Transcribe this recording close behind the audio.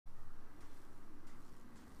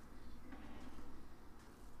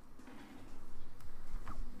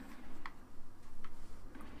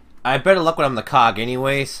I had better luck when I'm the cog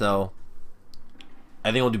anyway, so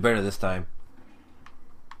I think we'll do better this time.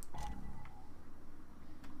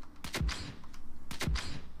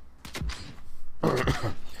 I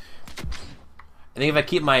think if I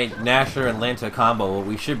keep my Nasher and Lanta combo,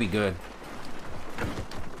 we should be good.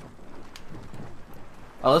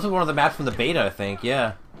 Oh, this is one of the maps from the beta, I think,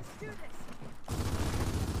 yeah.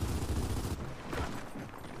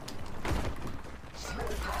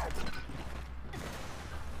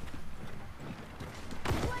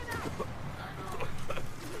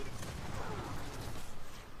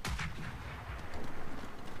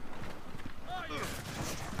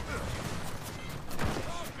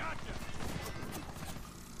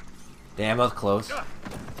 Damn, that was close.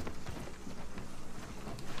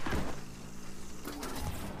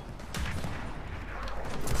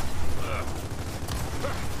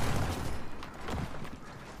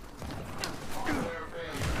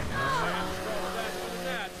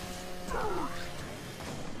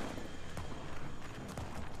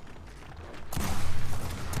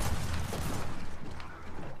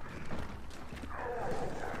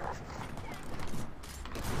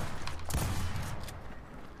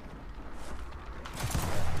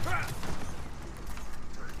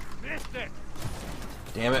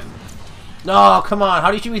 Damn it. No, come on.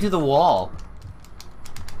 How do you shoot me through the wall?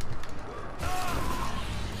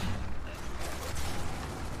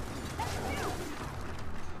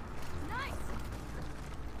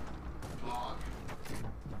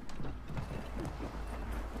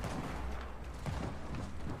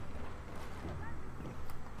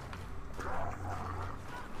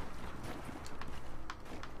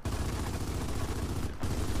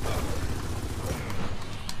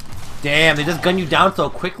 Damn, they just gun you down so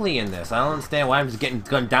quickly in this. I don't understand why I'm just getting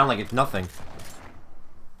gunned down like it's nothing.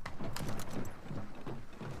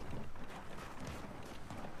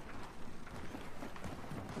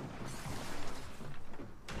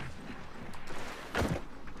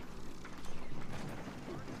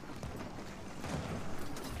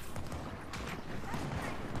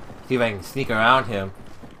 See if I can sneak around him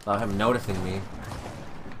without him noticing me.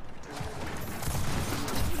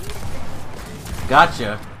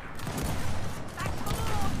 Gotcha.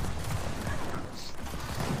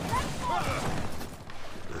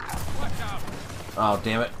 Oh,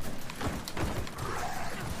 damn it.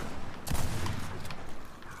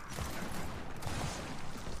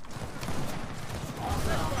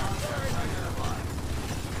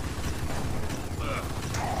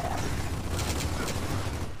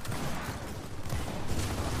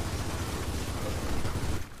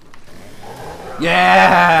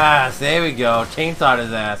 Yes! There we go. Chainsawed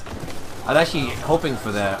his ass. I was actually hoping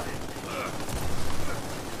for that.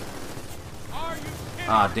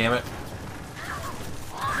 Ah, oh, damn it.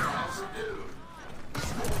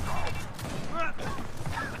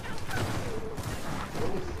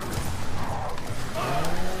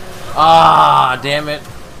 Ah, damn it.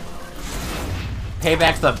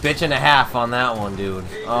 Payback's a bitch and a half on that one, dude.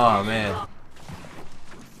 Oh, man.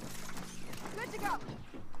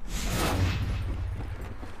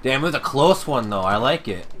 Damn, it was a close one, though. I like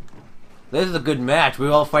it. This is a good match. We're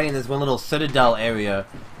all fighting in this one little citadel area.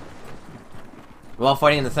 We're all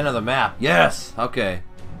fighting in the center of the map. Yes! Okay.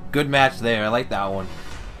 Good match there. I like that one.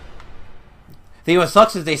 See, what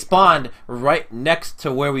sucks is they spawned right next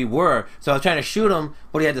to where we were, so I was trying to shoot them,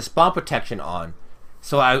 but he had the spawn protection on.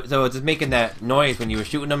 So it was just making that noise when you were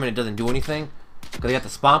shooting them and it doesn't do anything, because they got the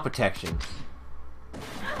spawn protection.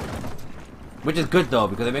 Which is good though,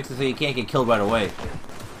 because it makes it so you can't get killed right away.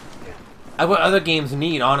 That's what other games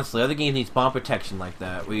need, honestly. Other games need spawn protection like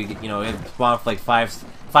that, where you know, it spawn for like 5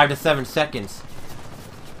 to 7 seconds.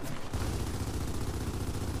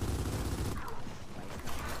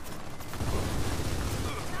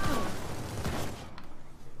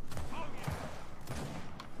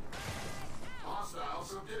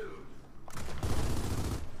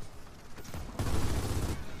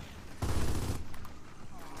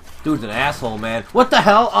 Dude's an asshole, man. What the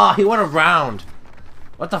hell? Oh, he went around.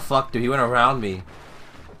 What the fuck, dude? He went around me.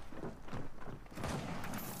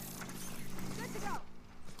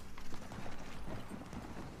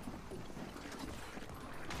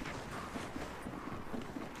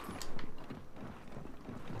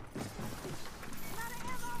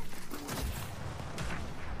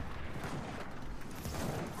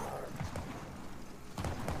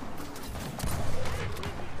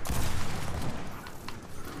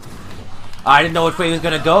 I didn't know which way he was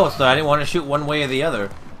gonna go, so I didn't want to shoot one way or the other.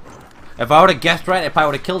 If I would have guessed right, I probably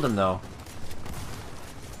would have killed him, though.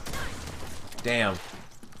 Damn.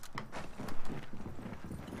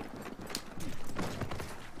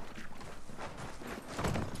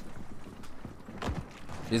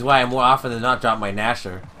 This is why I more often than not drop my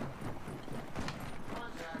Nasher.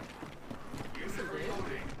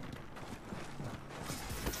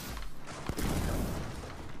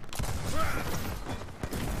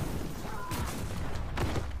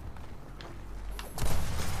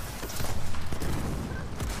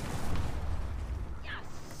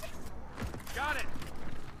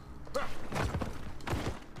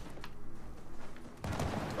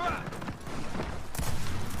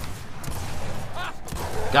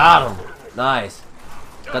 Got him! Nice.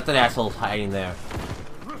 Got that asshole hiding there.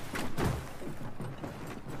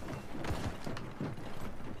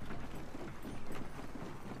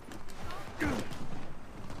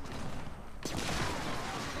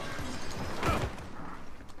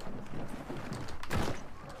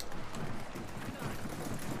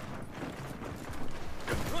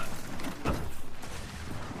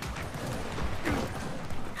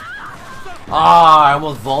 Ah, I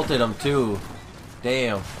almost vaulted him too.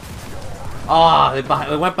 Damn. Oh,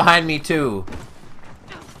 they went behind me too.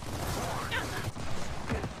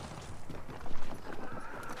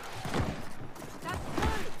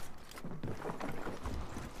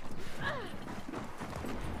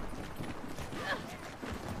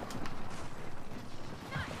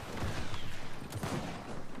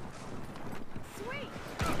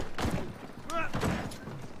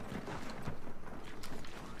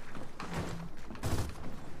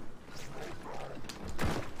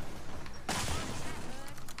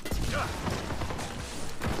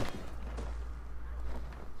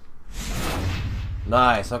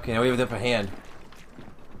 Nice, okay, now we have the upper hand.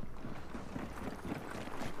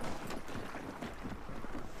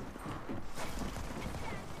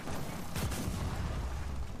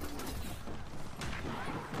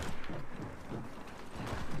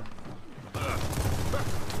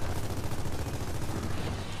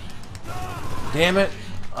 Damn it!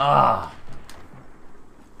 Ah.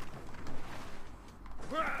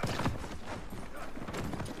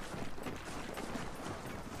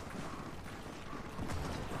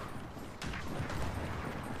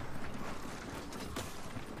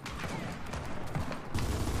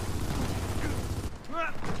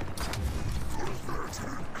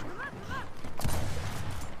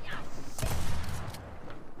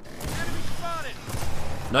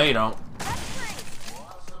 No, you don't.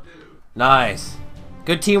 Nice.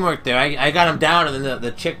 Good teamwork there. I got him down and then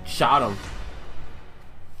the chick shot him.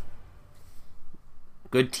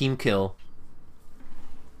 Good team kill.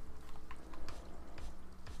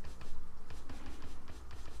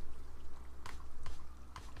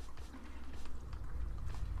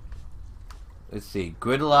 Let's see.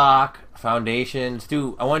 Gridlock, Foundations.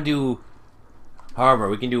 I want to do Harbor.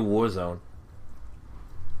 We can do Warzone.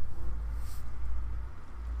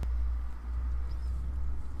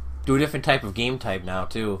 Do a different type of game type now,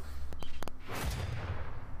 too.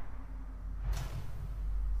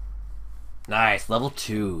 Nice, level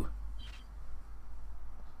 2.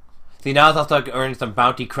 See, now I'll start earning some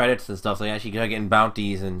bounty credits and stuff, so I actually start getting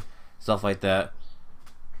bounties and stuff like that.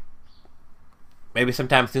 Maybe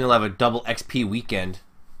sometime soon I'll have a double XP weekend.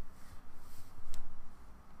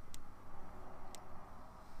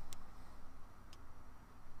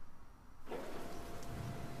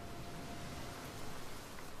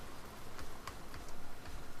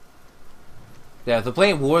 Yeah, so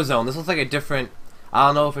playing Warzone, this looks like a different... I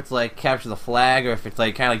don't know if it's like capture the flag or if it's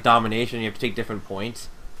like kind of like domination, you have to take different points.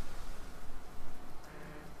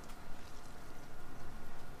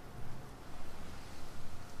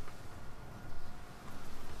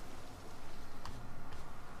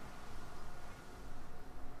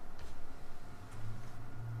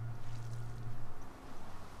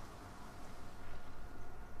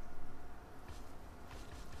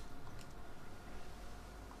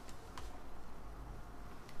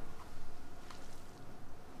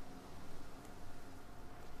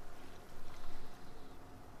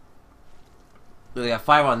 They got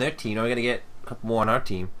 5 on their team. Now we gotta get a couple more on our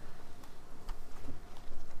team.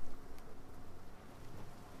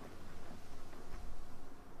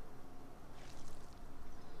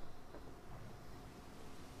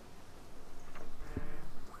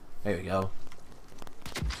 There we go.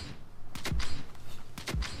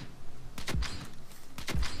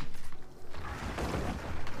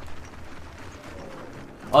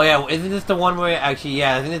 Oh yeah, isn't this the one where actually?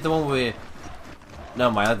 Yeah, I think it's the one where.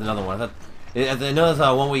 No, mind, that's another one. I know there's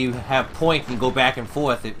one where you have points and go back and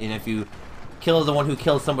forth, and if you kill the one who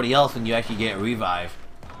kills somebody else, then you actually get revived.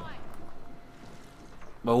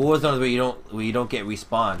 But Warzone is where you don't get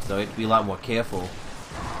respawned, so you have to be a lot more careful.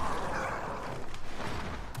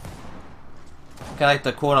 Kind of like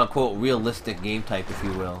the quote-unquote realistic game type, if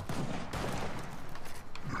you will.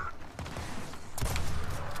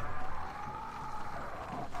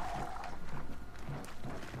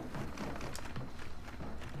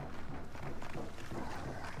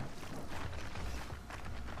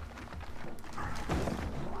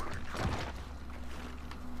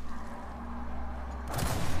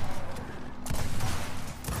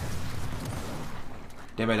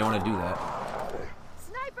 Damn, I don't want to do that.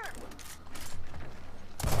 Sniper!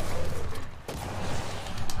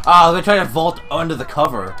 Oh, they're trying to vault under the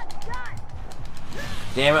cover.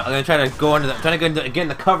 Damn it! I'm gonna try to go under the, trying to get in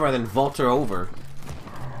the cover and then vault her over.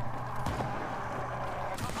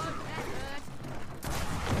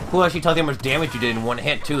 Cool, actually tells you how much damage you did in one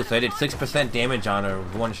hit too. So I did 6% damage on her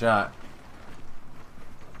with one shot.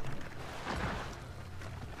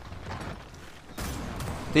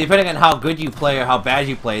 So depending on how good you play or how bad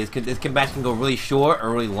you play, this combat can go really short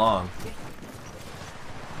or really long.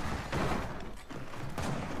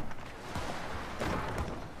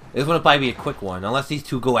 This one will probably be a quick one, unless these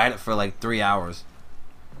two go at it for like 3 hours.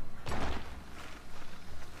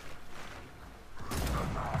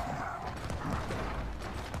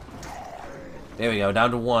 There we go,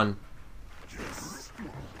 down to 1.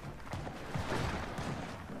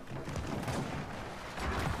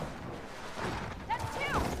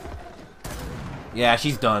 Yeah,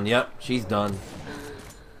 she's done. Yep, she's done.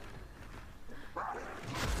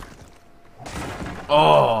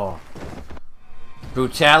 Oh!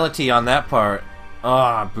 Brutality on that part.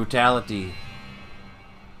 Ah, oh, brutality.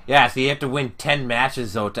 Yeah, so you have to win 10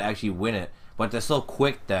 matches, though, to actually win it. But they're so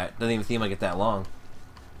quick that it doesn't even seem like it's that long.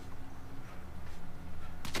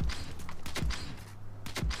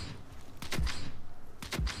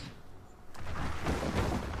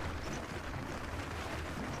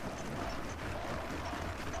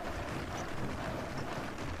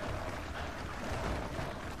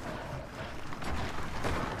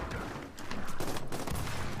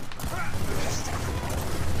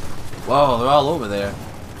 Whoa, they're all over there.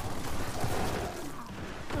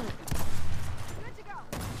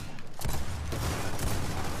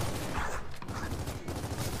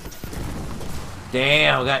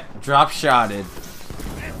 Damn, I got drop shotted.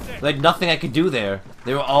 Like nothing I could do there.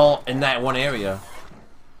 They were all in that one area.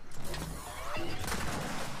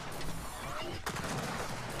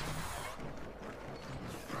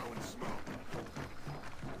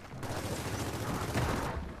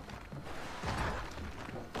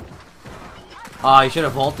 Ah, you should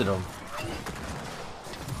have vaulted him.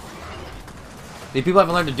 The people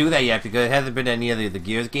haven't learned to do that yet because it hasn't been any of the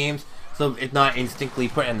Gears games, so it's not instinctively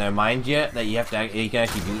put in their mind yet that you have to. You can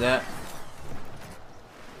actually do that.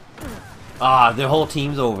 Ah, their whole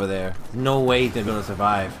team's over there. No way he's gonna be able to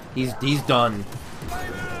survive. He's done.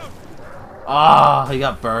 Ah, he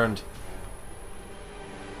got burned.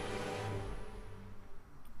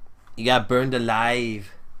 He got burned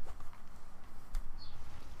alive.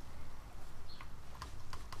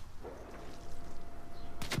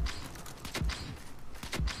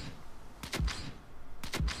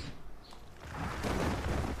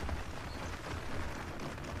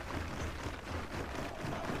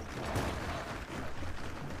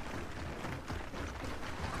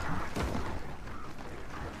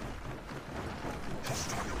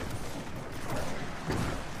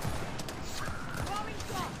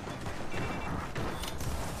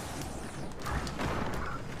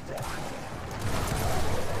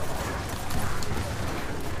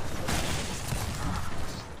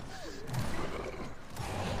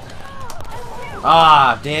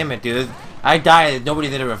 Ah, damn it, dude. I died, nobody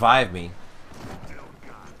there to revive me.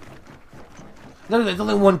 No, there's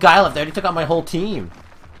only one guy left there. He took out my whole team.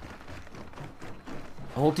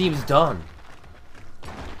 The whole team's done.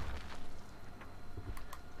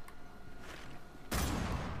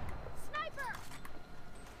 Sniper!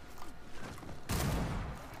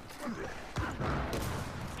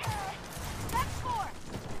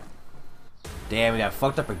 Damn, we got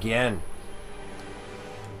fucked up again.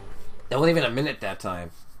 That wasn't even a minute that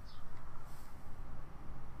time.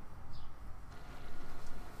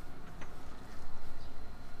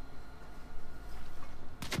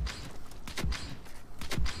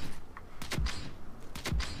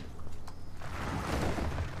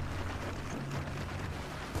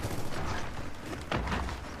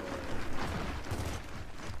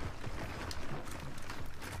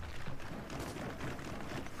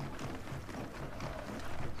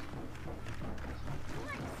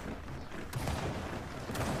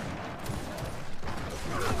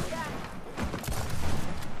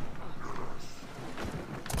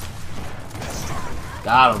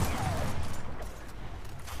 Got him.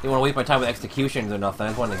 Didn't want to waste my time with executions or nothing. I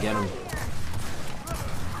just wanted to get him.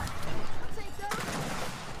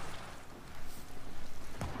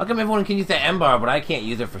 How come everyone can use that M-bar, but I can't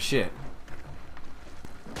use it for shit?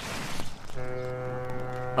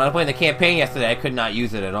 When I was playing the campaign yesterday, I could not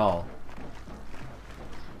use it at all.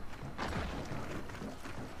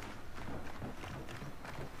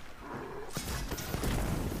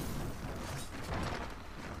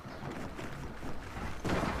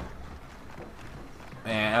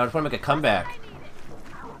 Man, I just want to make a comeback.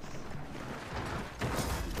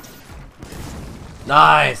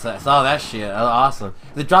 Nice! I saw that shit. That was awesome.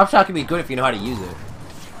 The drop shot can be good if you know how to use it.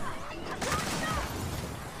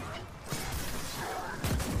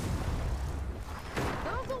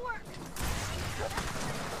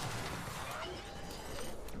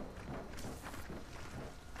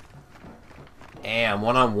 Damn,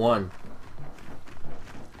 one-on-one.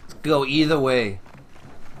 Let's go either way.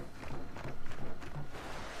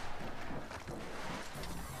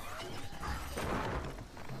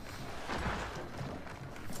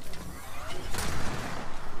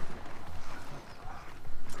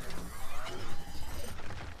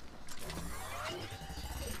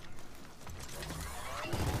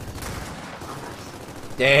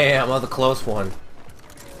 Damn, that was a close one.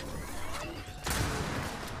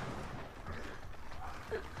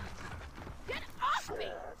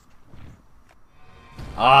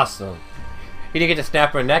 Awesome. He didn't get to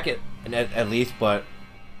snap her neck at least, but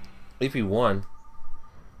at least we won.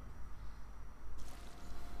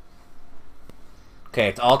 Okay,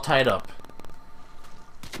 it's all tied up.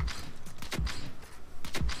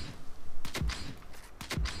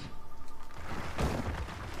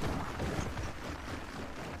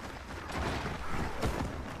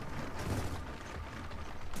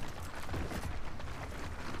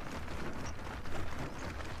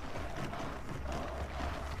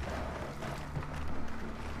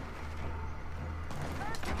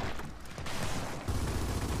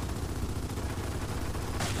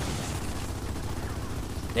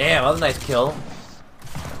 Damn, that was a nice kill.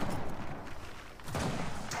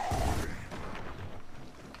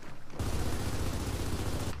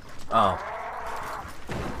 Oh.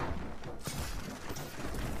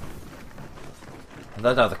 I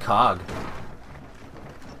thought that was a cog.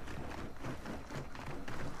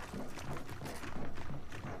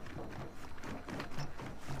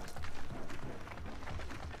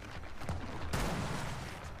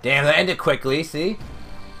 Damn, that ended quickly, see?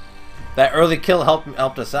 That early kill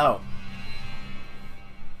helped us out.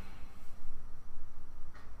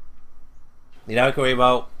 Now we can worry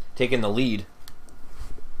about taking the lead.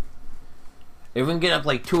 If we can get up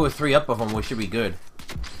like 2 or 3 up of them, we should be good.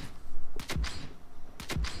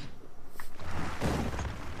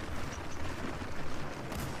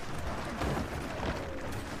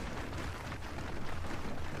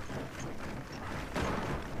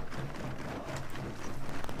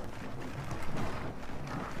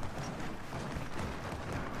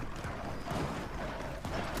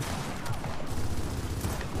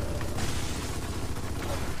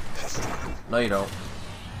 No, you don't.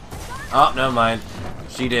 Oh, never mind.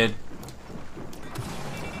 She did.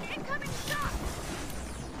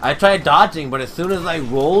 I tried dodging, but as soon as I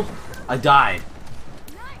rolled, I died.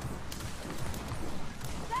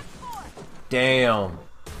 Damn.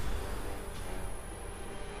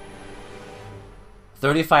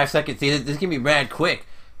 35 seconds. See, this can be rad quick.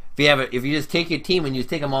 If you just take your team and you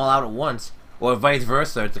take them all out at once, or vice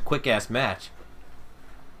versa, it's a quick ass match.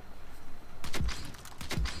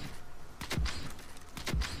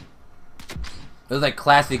 It was like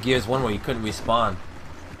classic Gears 1 where you couldn't respawn.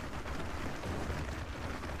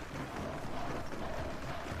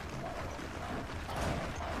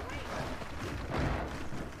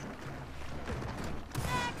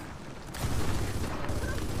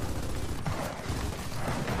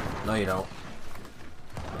 No, you don't.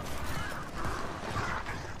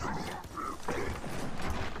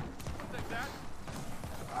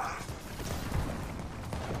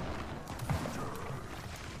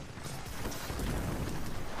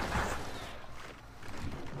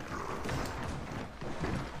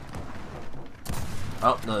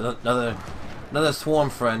 Oh, no, another swarm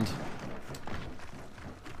friend.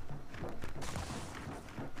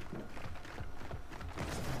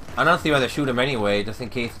 I don't see why they shoot him anyway, just in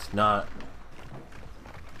case it's not.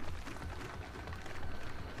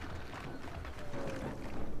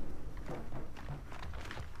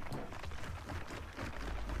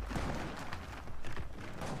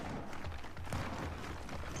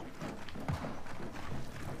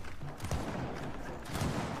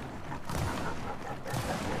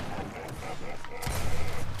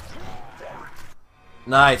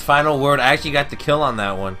 Nice, final word. I actually got the kill on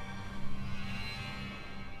that one.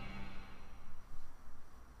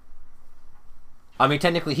 I mean,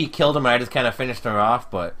 technically he killed him and I just kind of finished her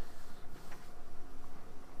off, but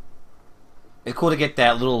it's cool to get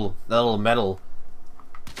that little medal.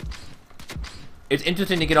 It's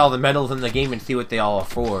interesting to get all the medals in the game and see what they all are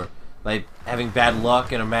for. Like having bad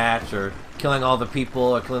luck in a match, or killing all the people,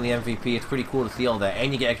 or killing the MVP. It's pretty cool to see all that,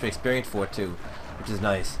 and you get extra experience for it too, which is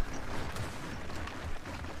nice.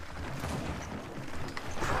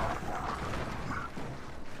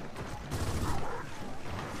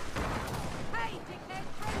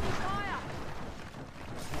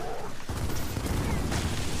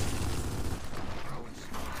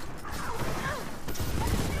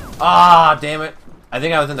 Ah, damn it. I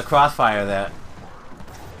think I was in the crossfire of that.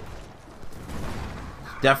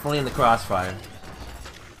 Definitely in the crossfire.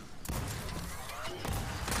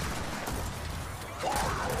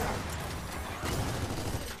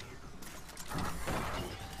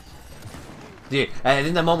 Dude, and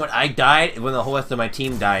in the moment I died, when the whole rest of my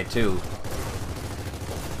team died too.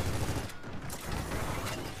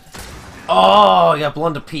 Oh, you got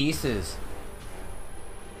blown to pieces.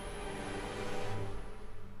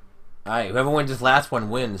 Alright, whoever wins this last one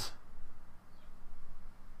wins.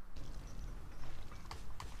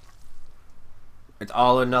 It's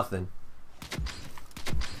all or nothing.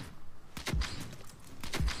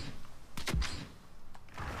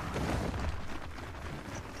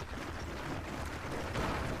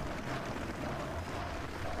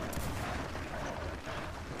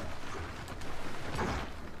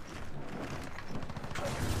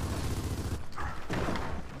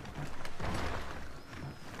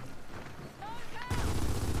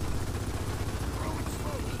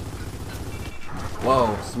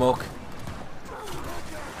 Whoa, smoke.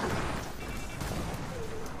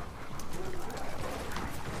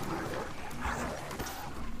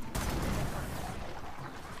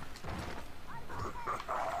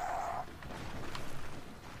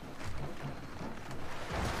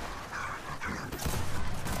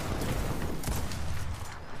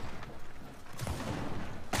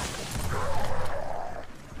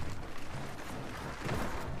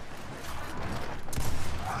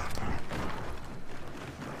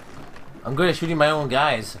 I'm good at shooting my own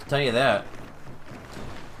guys, I'll tell you that.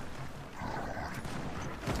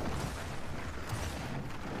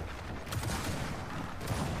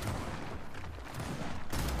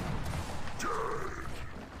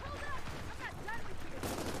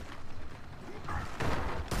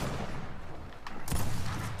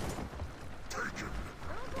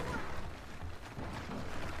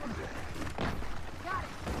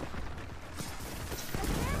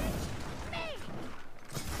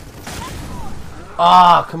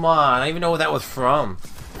 Ah, oh, come on. I don't even know where that was from.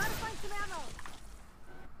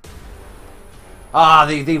 Ah,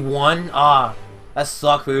 they won? Ah, that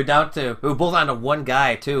sucked. We were both down to one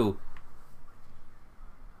guy, too.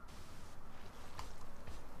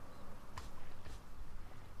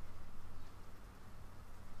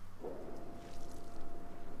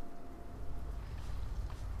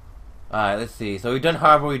 Alright, let's see. So we've done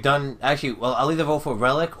Harbor, we've done... Actually, well, I'll either vote for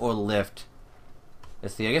Relic or Lift.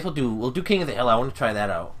 Let's see, I guess we'll do King of the Hill. I want to try that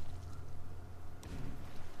out.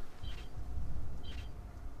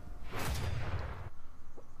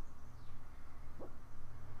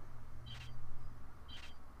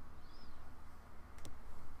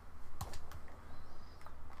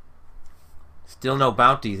 Still no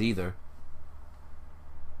bounties either.